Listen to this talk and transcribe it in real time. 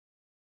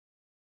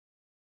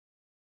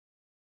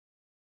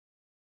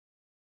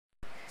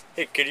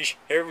Hey kiddies,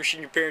 ever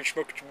seen your parents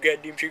smoking some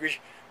goddamn cigarettes?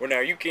 Well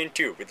now you can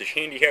too with this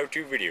handy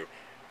how-to video.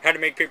 How to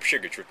make paper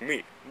cigarettes with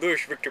me,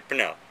 Victor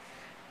Piniella.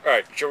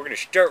 Alright, so we're going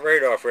to start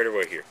right off right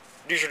away here.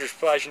 These are the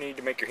supplies you need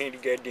to make your handy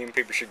goddamn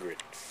paper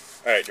cigarette.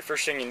 Alright, the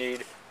first thing you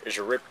need is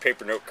a ripped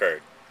paper note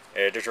card.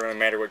 It doesn't really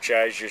matter what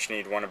size, you just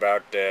need one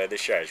about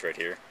this size right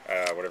here.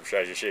 Whatever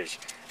size this is.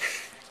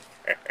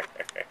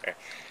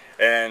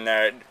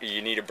 And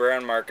you need a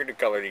brown marker to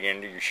color the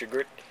end of your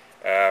cigarette.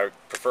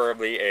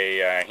 Preferably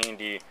a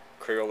handy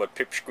Crayola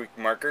pipsqueak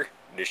marker.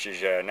 This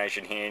is nice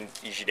and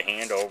easy to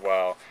handle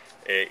while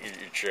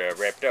it's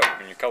wrapped up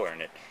when you're coloring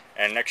it.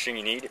 And next thing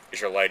you need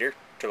is a lighter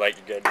to light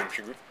your goddamn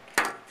cigarette.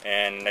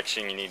 And next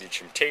thing you need is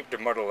some tape to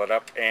muddle it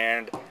up.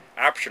 And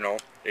optional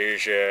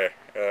is a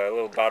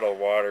little bottle of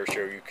water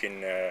so you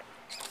can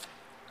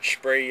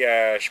spray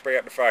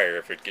out the fire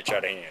if it gets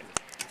out of hand.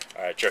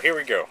 Alright, so here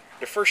we go.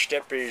 The first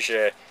step is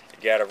you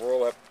gotta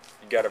roll up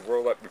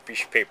your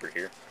piece of paper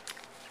here.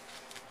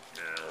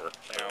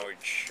 Now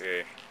it's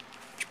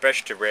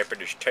best to wrap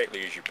it as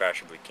tightly as you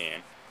possibly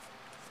can.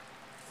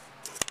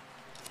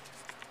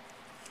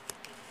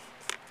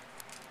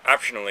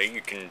 Optionally, you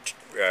can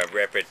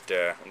wrap it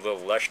a little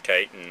less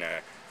tight and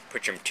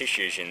put some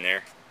tissues in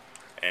there,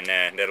 and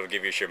that'll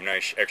give you some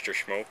nice extra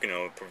smoke, and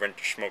it'll prevent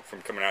the smoke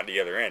from coming out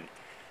the other end.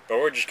 But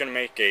we're just going to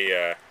make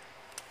a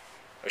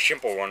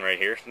simple one right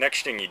here.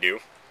 Next thing you do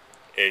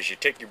is you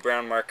take your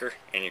brown marker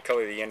and you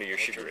color the end of your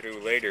cigarette. What you'll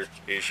do later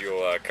is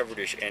you'll cover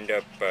this end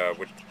up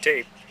with the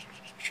tape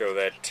so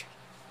that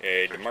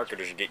the marker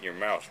doesn't get in your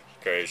mouth,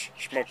 because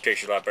smoke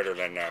tastes a lot better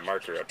than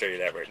marker, I'll tell you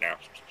that right now.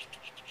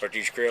 But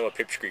these Crayola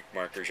pipsqueak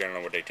markers, I don't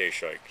know what they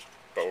taste like,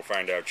 but we'll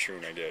find out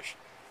soon, I guess.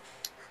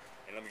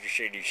 And let me just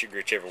say, these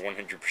cigarettes have a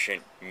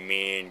 100%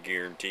 man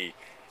guarantee.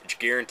 It's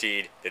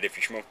guaranteed that if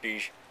you smoke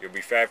these, you'll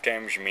be 5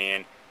 times the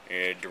man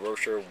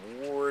DeRosa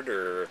Ward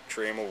or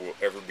Trammell will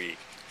ever be.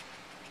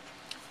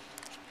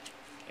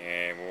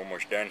 And we're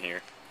almost done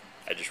here.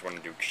 I just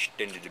wanted to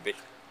extend it a bit.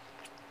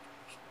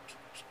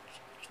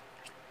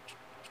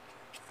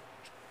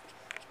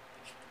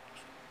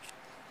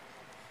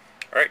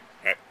 Alright,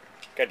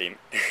 god damn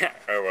it.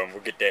 Oh well,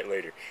 we'll get that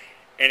later.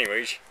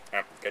 Anyways,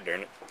 god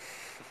darn it.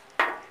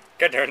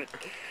 God darn it.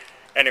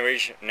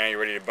 Anyways, now you're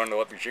ready to bundle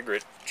up your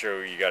cigarette,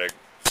 so you gotta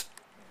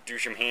do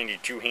some handy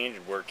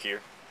two-handed work here.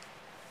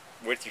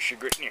 With your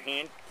cigarette in your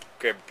hand,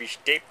 grab a piece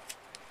of tape,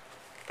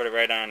 put it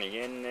right on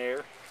the end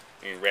there,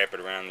 and wrap it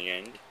around the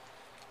end.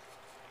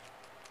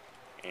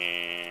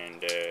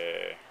 And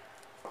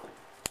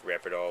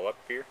wrap it all up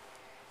here.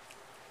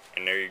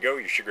 And there you go,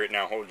 your cigarette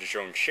now holds its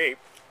own shape,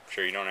 so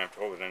you don't have to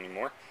hold it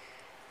anymore.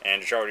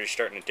 And it's already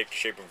starting to take the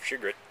shape of a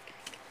cigarette.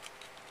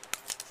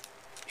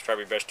 It's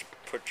probably best to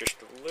put just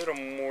a little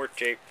more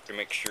tape to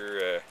make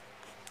sure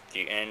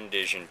the end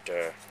isn't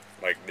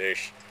like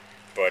this.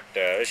 But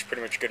this is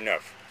pretty much good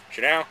enough.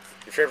 So now,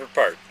 your favorite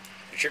part.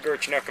 The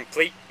cigarette's now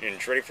complete and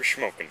it's ready for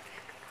smoking.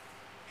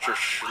 So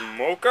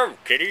smoke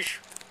out, kiddies.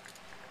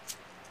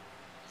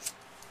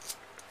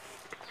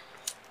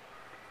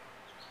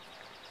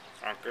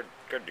 Oh, good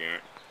damn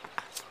it.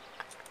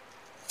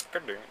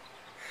 Good damn it.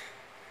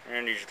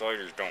 And these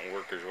lighters don't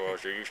work as well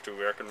as they used to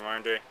back in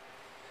my day.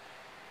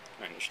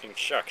 Man, this thing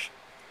sucks.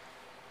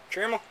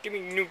 Trammell, give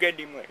me a new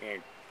goddamn light. Yeah,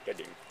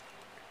 goddamn.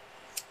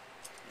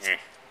 Yeah,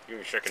 give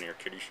me a second here,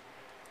 kiddies.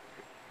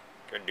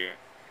 God damn it.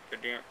 God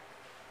damn it.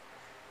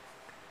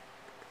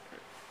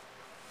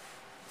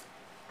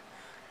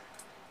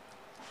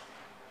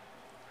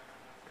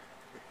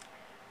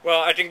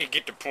 Well, I think you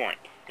get the point.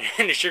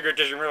 And the cigarette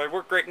doesn't really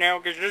work right now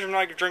because it doesn't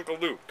like a drink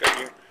of Luke.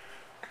 Goddamn.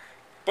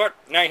 But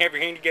now you have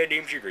your handy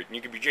goddamn cigarette, and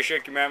you can be just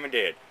like your mom and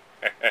dad.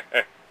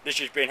 This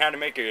has been how to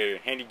make a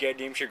handy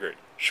goddamn cigarette.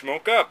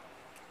 Smoke up!